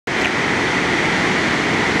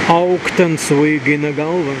Augtan svaigina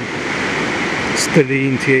galva,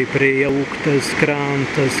 stalīntjai prie augtas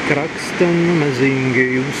krantas krakstan, mazingi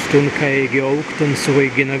just un kaigi augtan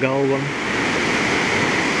svaigina galva.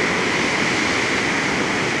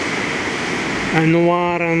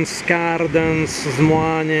 Nuārans kārdans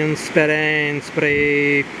zmoņens perēns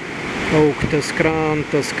prie augtas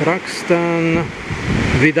krantas krakstan,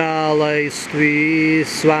 vidālais tvī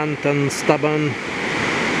svantan staban,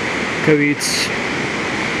 kavīts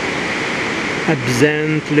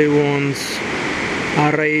apzent bilīwuns,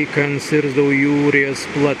 areikan sirdu jūrjas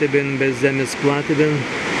platibin bez zemes platibin.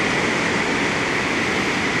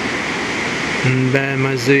 Be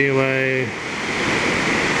mazzi vai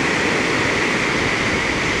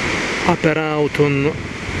aperautun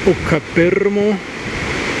Ukapirmu,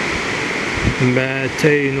 bet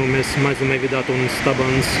teinu mēs mazumai vidātun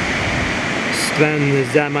stabans stven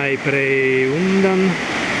zemai prie undan.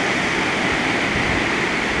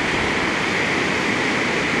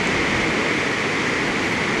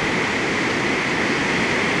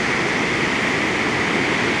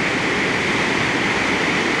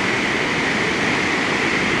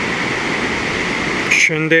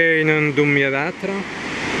 Šodien dumja vētra,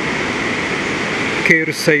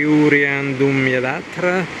 kirsa jūrjām dumja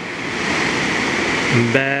vētra,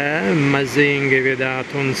 be mazingi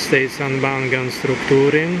vidāt un steican bangan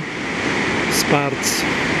struktūrin, sparts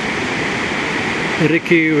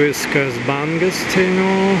rikiviskas bangas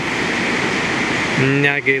cenu,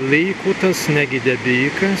 negi līkutas, negi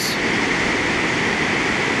debīkas.